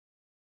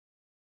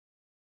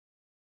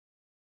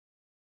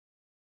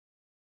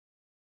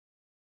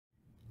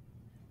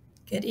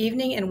Good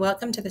evening and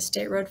welcome to the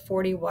State Road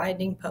 40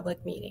 Widening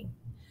Public Meeting.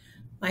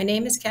 My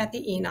name is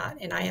Kathy Enott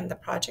and I am the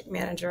Project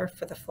Manager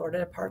for the Florida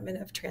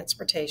Department of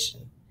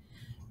Transportation.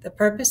 The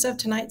purpose of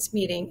tonight's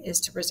meeting is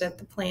to present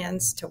the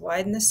plans to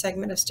widen this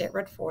segment of State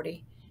Road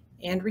 40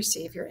 and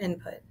receive your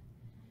input.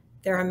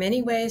 There are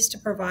many ways to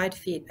provide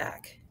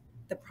feedback.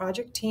 The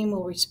project team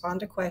will respond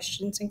to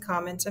questions and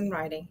comments in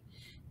writing,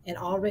 and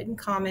all written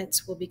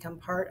comments will become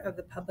part of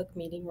the public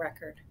meeting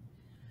record.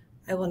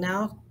 I will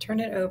now turn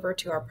it over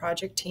to our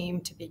project team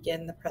to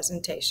begin the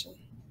presentation.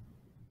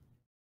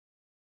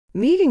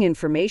 Meeting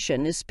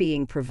information is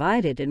being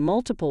provided in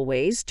multiple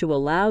ways to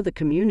allow the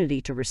community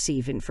to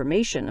receive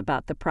information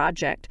about the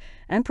project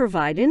and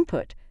provide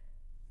input.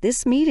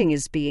 This meeting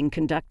is being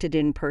conducted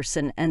in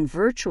person and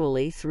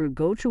virtually through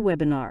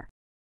GoToWebinar.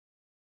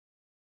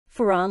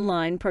 For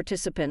online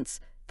participants,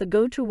 the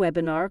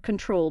GoToWebinar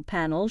control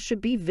panel should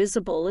be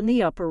visible in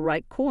the upper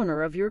right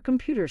corner of your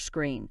computer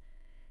screen.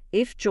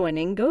 If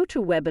joining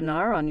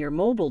GoToWebinar on your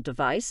mobile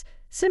device,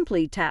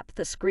 simply tap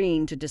the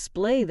screen to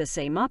display the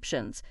same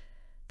options.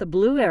 The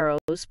blue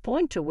arrows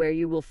point to where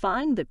you will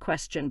find the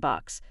question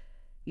box.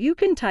 You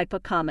can type a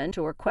comment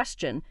or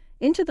question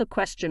into the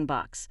question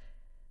box.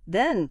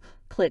 Then,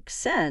 click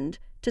Send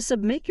to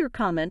submit your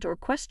comment or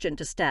question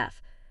to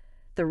staff.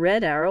 The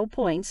red arrow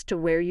points to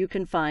where you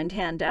can find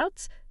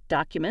handouts,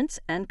 documents,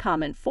 and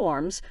comment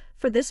forms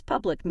for this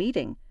public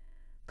meeting.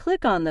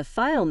 Click on the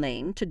file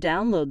name to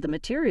download the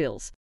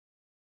materials.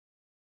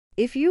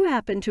 If you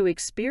happen to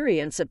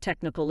experience a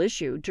technical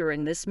issue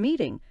during this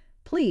meeting,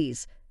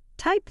 please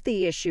type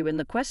the issue in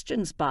the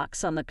questions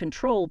box on the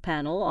control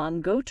panel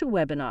on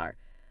GoToWebinar,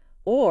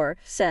 or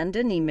send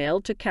an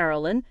email to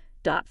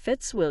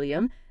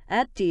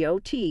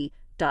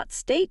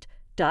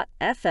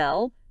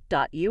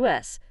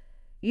carolyn.fitzwilliam@dot.state.fl.us.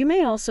 You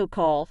may also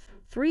call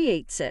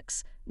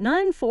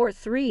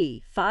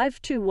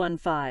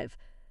 386-943-5215.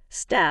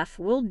 Staff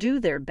will do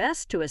their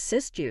best to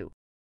assist you.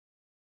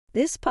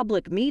 This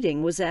public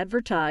meeting was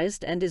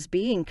advertised and is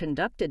being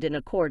conducted in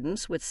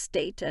accordance with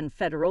state and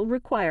federal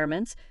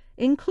requirements,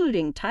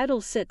 including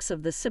Title VI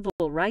of the Civil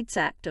Rights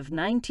Act of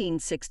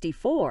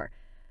 1964.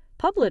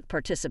 Public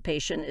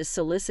participation is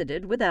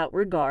solicited without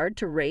regard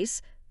to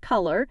race,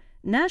 color,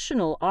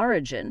 national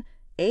origin,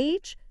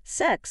 age,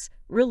 sex,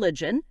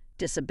 religion,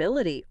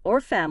 disability,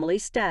 or family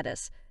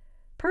status.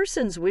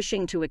 Persons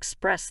wishing to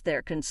express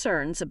their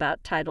concerns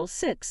about Title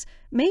VI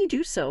may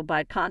do so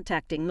by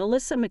contacting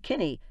Melissa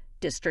McKinney,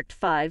 District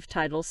 5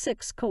 Title VI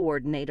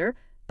Coordinator,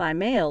 by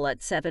mail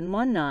at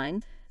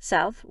 719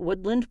 South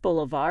Woodland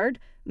Boulevard,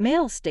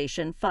 Mail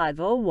Station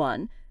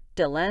 501,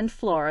 DeLand,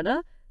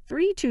 Florida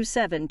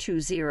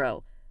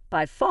 32720,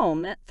 by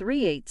phone at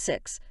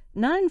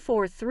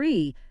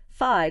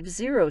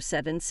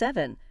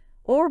 386-943-5077,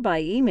 or by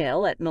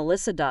email at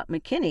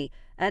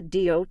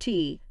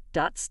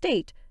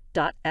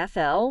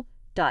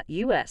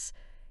melissa.mckinney@dot.state.fl.us.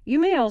 You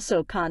may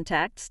also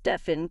contact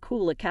Stefan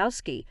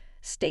Kulikowski,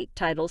 State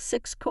Title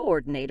VI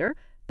Coordinator,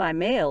 by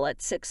mail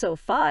at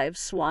 605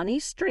 Swanee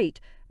Street,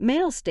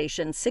 Mail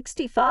Station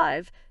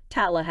 65,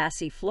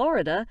 Tallahassee,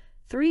 Florida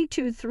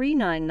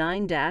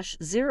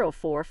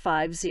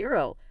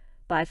 32399-0450,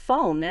 by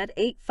phone at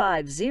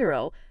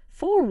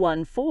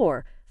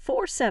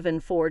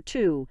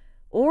 850-414-4742,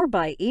 or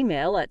by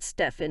email at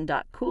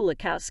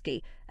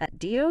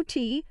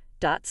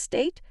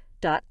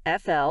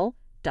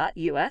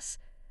stefan.kulikowski@dot.state.fl.us.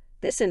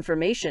 This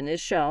information is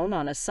shown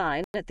on a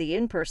sign at the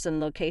in-person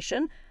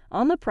location,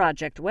 on the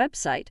project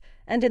website,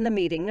 and in the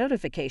meeting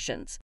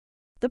notifications.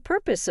 The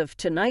purpose of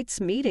tonight's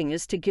meeting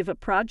is to give a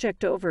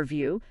project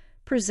overview,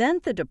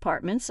 present the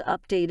department's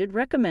updated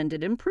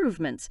recommended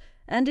improvements,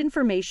 and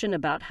information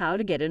about how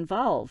to get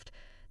involved.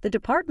 The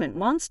department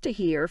wants to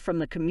hear from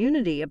the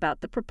community about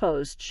the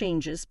proposed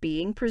changes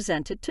being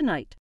presented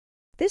tonight.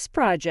 This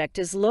project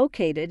is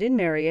located in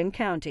Marion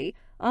County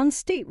on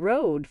State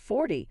Road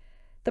 40.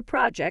 The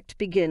project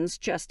begins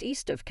just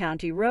east of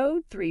County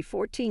Road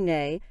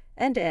 314A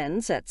and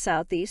ends at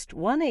Southeast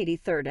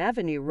 183rd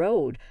Avenue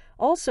Road,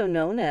 also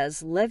known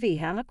as Levy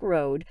Hammock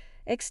Road,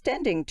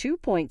 extending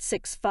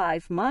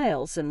 2.65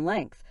 miles in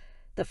length.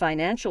 The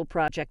Financial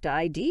Project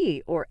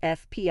ID, or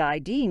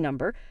FPID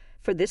number,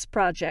 for this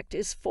project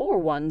is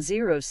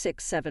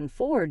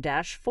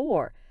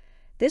 410674-4.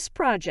 This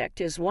project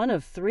is one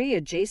of 3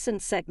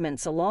 adjacent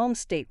segments along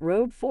State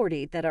Road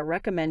 40 that are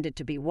recommended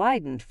to be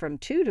widened from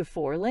 2 to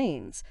 4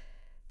 lanes.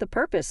 The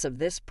purpose of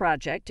this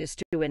project is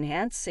to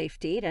enhance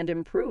safety and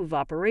improve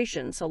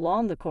operations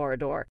along the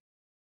corridor.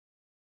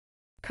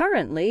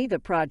 Currently, the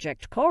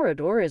project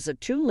corridor is a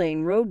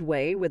 2-lane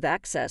roadway with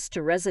access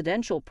to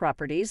residential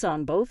properties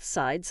on both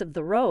sides of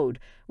the road,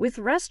 with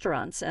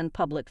restaurants and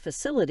public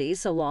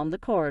facilities along the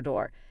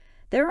corridor.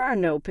 There are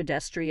no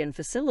pedestrian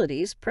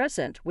facilities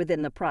present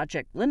within the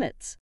project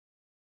limits.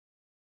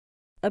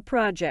 A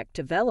Project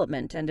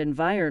Development and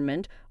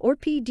Environment, or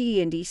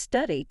PD&E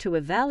study to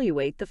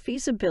evaluate the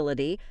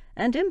feasibility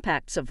and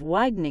impacts of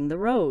widening the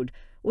road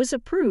was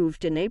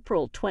approved in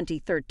April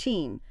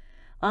 2013.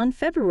 On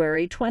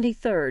February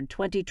 23,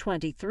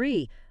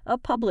 2023, a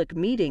public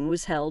meeting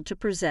was held to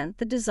present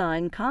the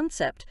design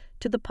concept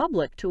to the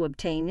public to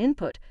obtain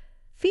input.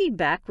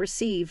 Feedback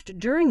received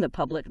during the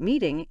public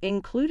meeting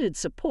included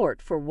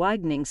support for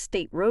widening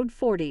State Road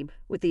 40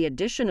 with the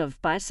addition of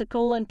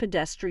bicycle and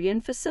pedestrian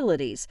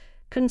facilities,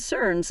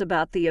 concerns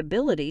about the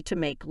ability to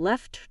make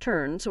left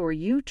turns or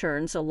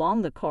U-turns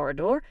along the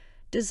corridor,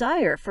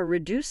 desire for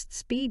reduced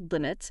speed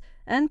limits,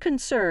 and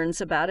concerns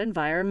about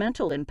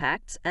environmental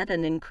impacts and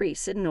an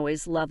increase in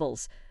noise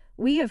levels.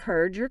 We have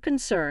heard your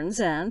concerns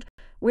and,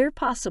 where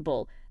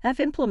possible, have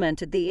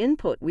implemented the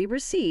input we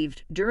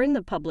received during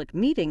the public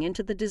meeting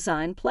into the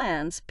design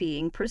plans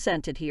being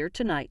presented here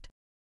tonight.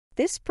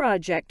 This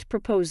project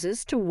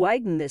proposes to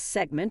widen this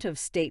segment of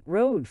State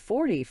Road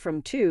 40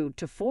 from 2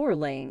 to 4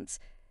 lanes.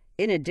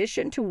 In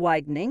addition to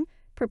widening,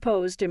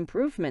 proposed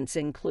improvements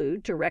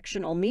include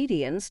directional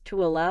medians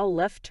to allow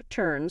left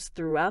turns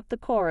throughout the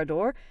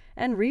corridor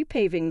and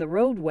repaving the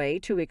roadway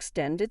to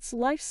extend its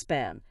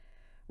lifespan.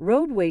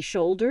 Roadway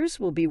shoulders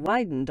will be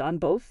widened on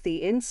both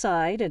the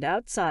inside and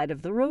outside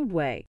of the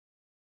roadway.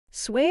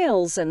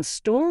 Swales and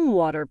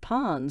stormwater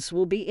ponds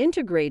will be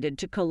integrated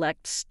to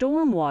collect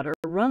stormwater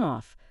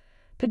runoff.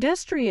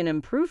 Pedestrian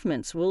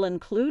improvements will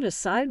include a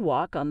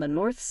sidewalk on the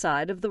north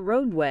side of the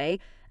roadway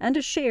and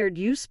a shared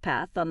use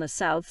path on the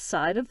south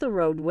side of the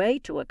roadway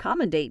to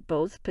accommodate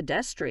both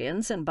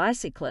pedestrians and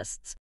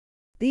bicyclists.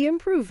 The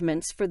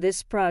improvements for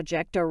this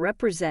project are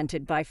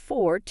represented by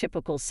 4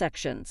 typical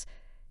sections.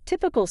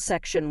 Typical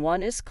Section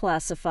 1 is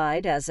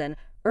classified as an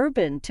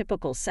urban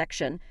typical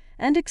section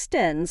and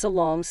extends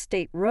along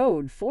State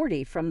Road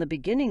 40 from the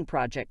beginning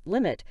project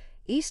limit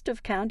east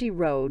of County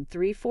Road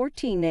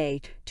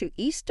 314A to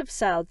east of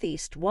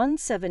Southeast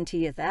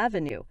 170th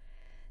Avenue.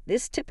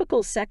 This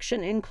typical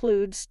section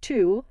includes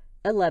 2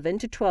 11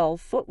 to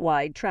 12-foot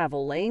wide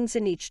travel lanes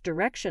in each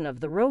direction of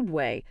the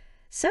roadway,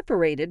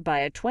 separated by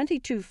a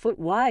 22-foot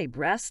wide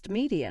rest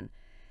median.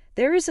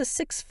 There is a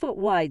 6-foot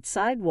wide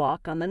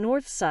sidewalk on the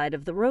north side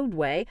of the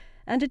roadway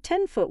and a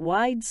 10-foot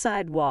wide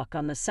sidewalk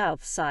on the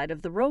south side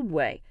of the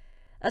roadway.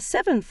 A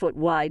 7-foot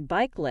wide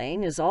bike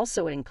lane is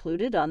also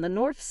included on the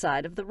north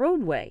side of the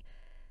roadway.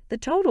 The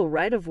total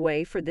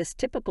right-of-way for this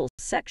typical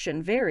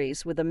section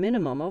varies with a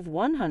minimum of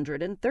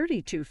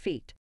 132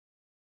 feet.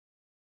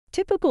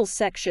 Typical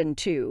Section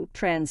 2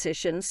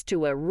 transitions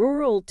to a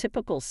rural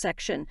typical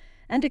section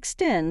and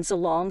extends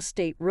along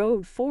State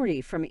Road 40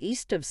 from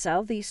east of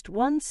Southeast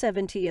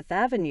 170th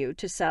Avenue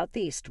to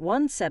Southeast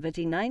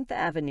 179th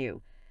Avenue.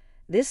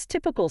 This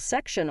typical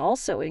section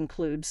also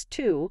includes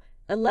 2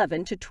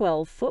 11 to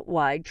 12-foot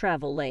wide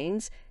travel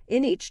lanes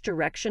in each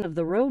direction of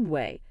the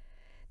roadway.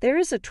 There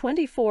is a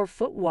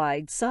 24-foot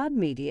wide sod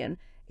median,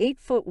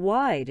 8-foot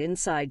wide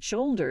inside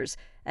shoulders,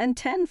 and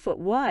 10-foot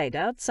wide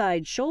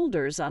outside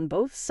shoulders on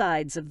both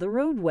sides of the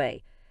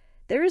roadway.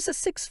 There is a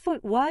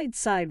 6-foot wide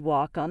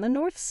sidewalk on the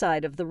north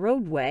side of the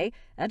roadway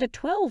and a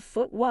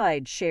 12-foot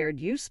wide shared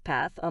use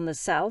path on the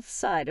south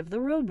side of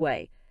the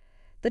roadway.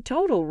 The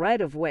total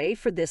right-of-way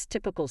for this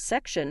typical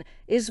section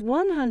is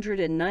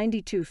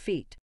 192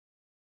 feet.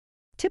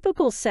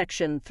 Typical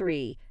Section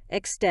 3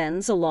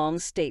 extends along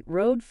State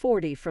Road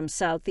 40 from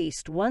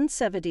Southeast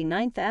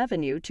 179th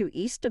Avenue to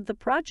east of the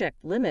project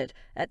limit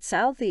at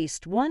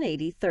Southeast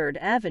 183rd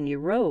Avenue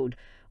Road,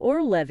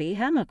 or Levy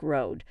Hammock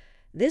Road.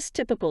 This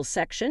typical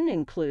section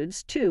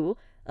includes 2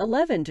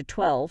 11 to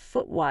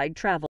 12-foot wide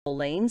travel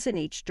lanes in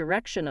each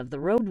direction of the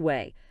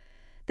roadway.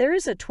 There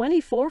is a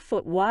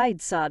 24-foot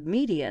wide sod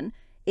median,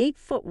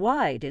 8-foot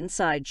wide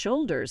inside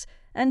shoulders,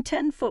 and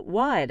 10-foot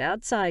wide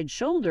outside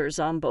shoulders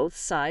on both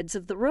sides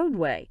of the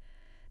roadway.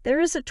 There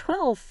is a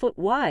 12-foot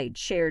wide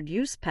shared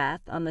use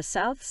path on the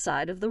south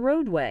side of the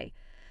roadway.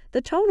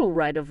 The total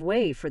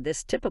right-of-way for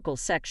this typical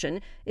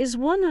section is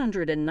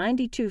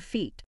 192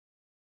 feet.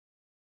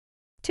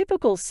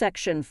 Typical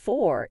Section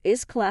 4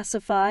 is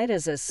classified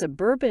as a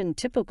suburban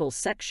typical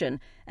section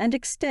and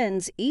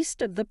extends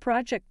east of the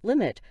project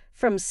limit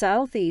from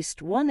Southeast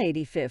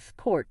 185th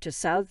Court to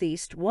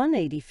Southeast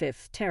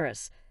 185th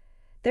Terrace.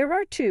 There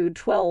are 2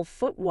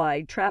 12-foot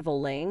wide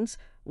travel lanes,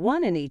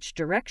 one in each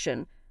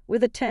direction,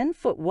 with a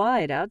 10-foot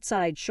wide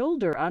outside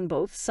shoulder on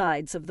both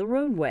sides of the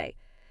roadway.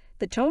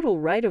 The total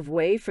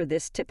right-of-way for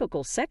this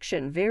typical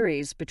section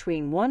varies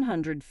between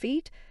 100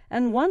 feet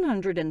and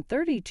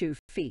 132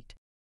 feet.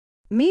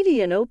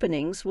 Median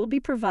openings will be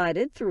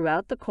provided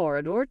throughout the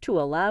corridor to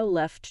allow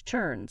left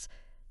turns.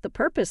 The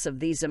purpose of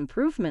these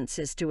improvements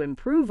is to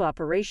improve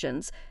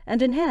operations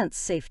and enhance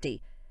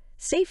safety.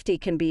 Safety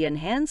can be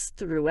enhanced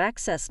through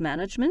access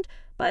management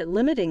by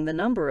limiting the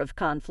number of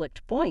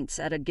conflict points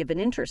at a given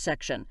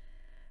intersection.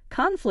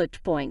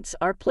 Conflict points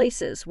are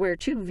places where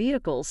 2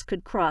 vehicles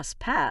could cross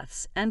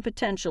paths and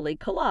potentially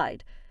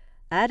collide.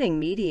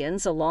 Adding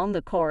medians along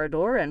the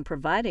corridor and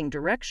providing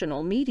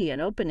directional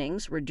median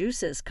openings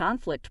reduces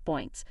conflict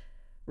points.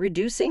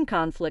 Reducing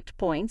conflict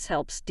points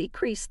helps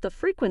decrease the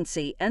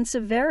frequency and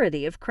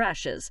severity of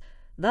crashes,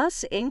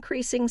 thus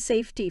increasing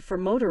safety for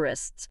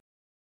motorists.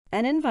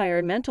 An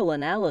environmental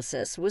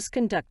analysis was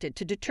conducted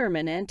to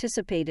determine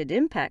anticipated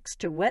impacts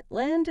to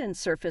wetland and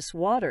surface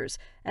waters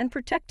and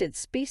protected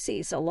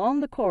species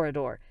along the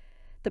corridor.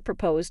 The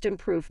proposed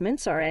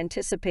improvements are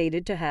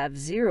anticipated to have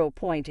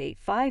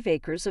 0.85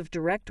 acres of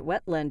direct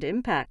wetland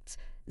impacts,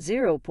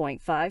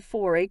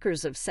 0.54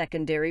 acres of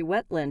secondary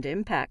wetland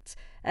impacts,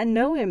 and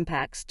no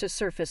impacts to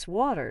surface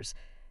waters.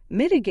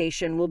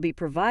 Mitigation will be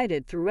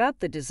provided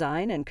throughout the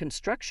design and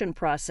construction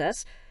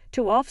process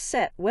to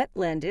offset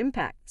wetland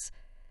impacts.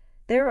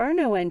 There are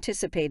no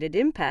anticipated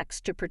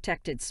impacts to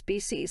protected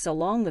species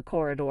along the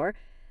corridor.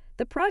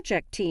 The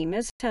project team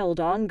has held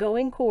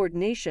ongoing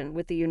coordination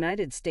with the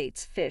United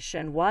States Fish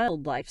and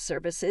Wildlife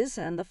Services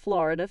and the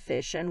Florida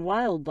Fish and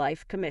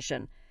Wildlife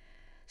Commission.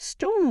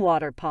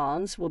 Stormwater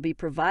ponds will be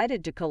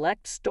provided to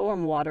collect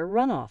stormwater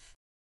runoff.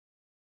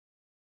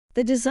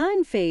 The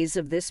design phase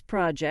of this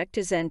project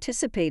is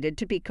anticipated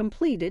to be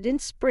completed in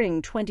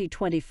spring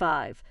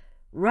 2025.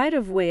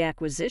 Right-of-way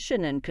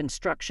acquisition and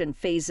construction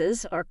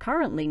phases are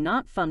currently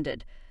not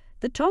funded.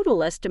 The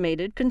total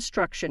estimated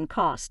construction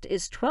cost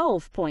is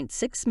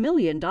 $12.6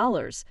 million.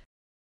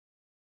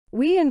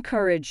 We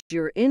encourage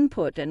your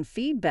input and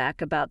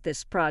feedback about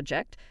this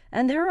project,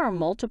 and there are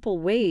multiple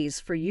ways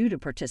for you to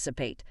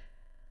participate.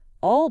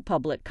 All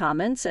public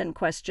comments and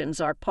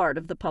questions are part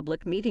of the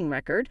public meeting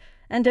record,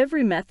 and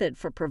every method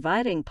for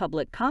providing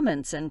public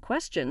comments and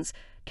questions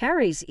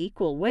carries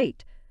equal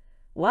weight.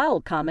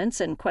 While comments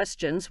and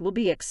questions will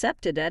be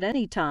accepted at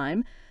any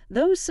time,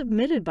 those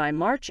submitted by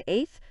March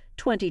 8,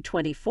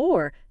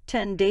 2024,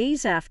 10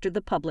 days after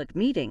the public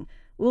meeting,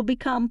 will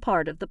become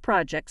part of the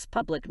project's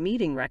public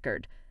meeting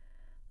record.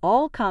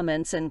 All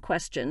comments and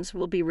questions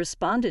will be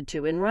responded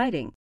to in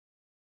writing.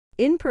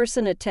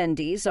 In-person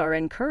attendees are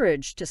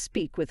encouraged to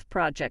speak with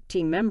project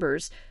team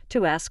members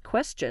to ask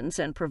questions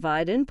and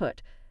provide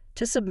input.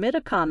 To submit a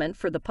comment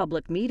for the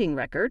public meeting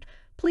record,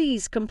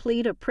 please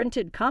complete a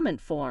printed comment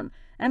form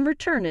and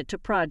return it to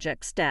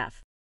project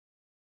staff.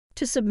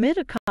 To submit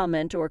a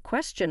comment or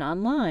question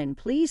online,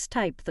 please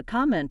type the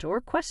comment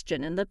or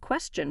question in the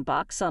question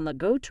box on the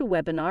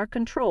GoToWebinar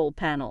control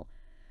panel.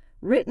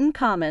 Written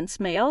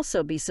comments may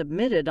also be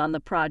submitted on the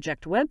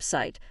project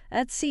website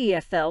at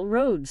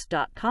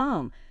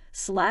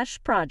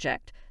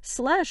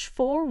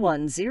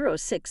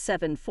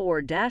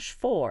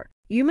cflroads.com/project/410674-4.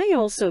 You may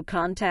also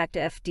contact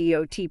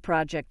FDOT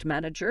Project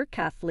Manager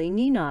Kathleen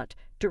Enott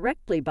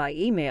directly by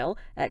email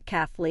at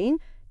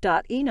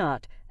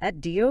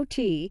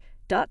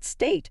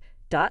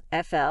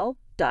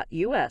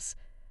kathleen.enott@dot.state.fl.us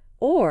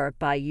or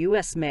by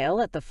U.S. mail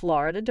at the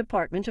Florida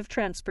Department of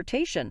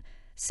Transportation,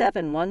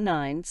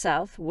 719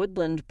 South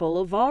Woodland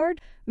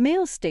Boulevard,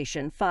 Mail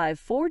Station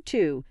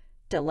 542,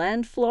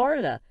 DeLand,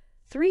 Florida,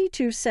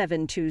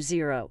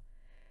 32720.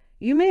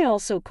 You may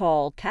also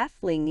call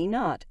Kathleen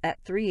Enott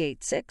at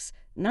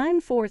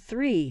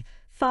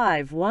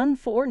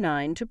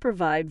 386-943-5149 to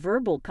provide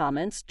verbal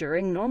comments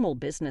during normal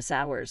business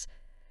hours.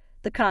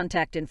 The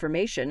contact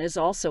information is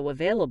also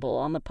available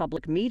on the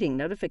public meeting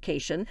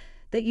notification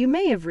that you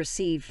may have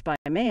received by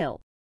mail.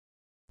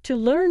 To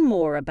learn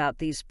more about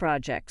these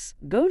projects,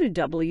 go to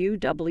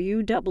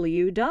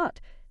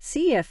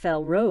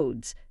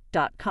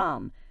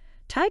www.cflroads.com.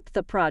 Type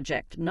the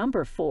project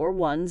number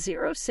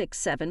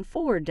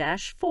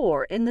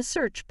 410674-4 in the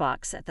search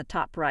box at the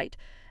top right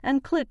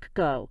and click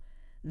Go.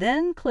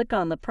 Then click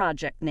on the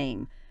project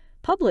name.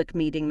 Public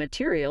meeting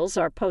materials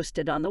are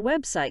posted on the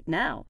website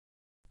now.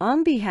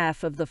 On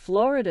behalf of the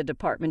Florida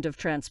Department of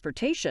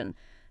Transportation,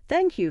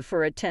 thank you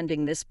for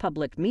attending this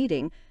public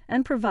meeting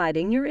and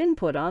providing your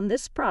input on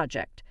this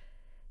project.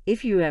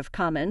 If you have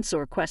comments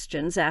or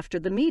questions after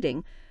the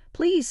meeting,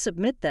 please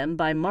submit them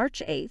by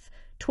March 8,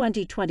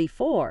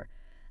 2024.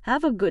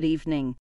 Have a good evening.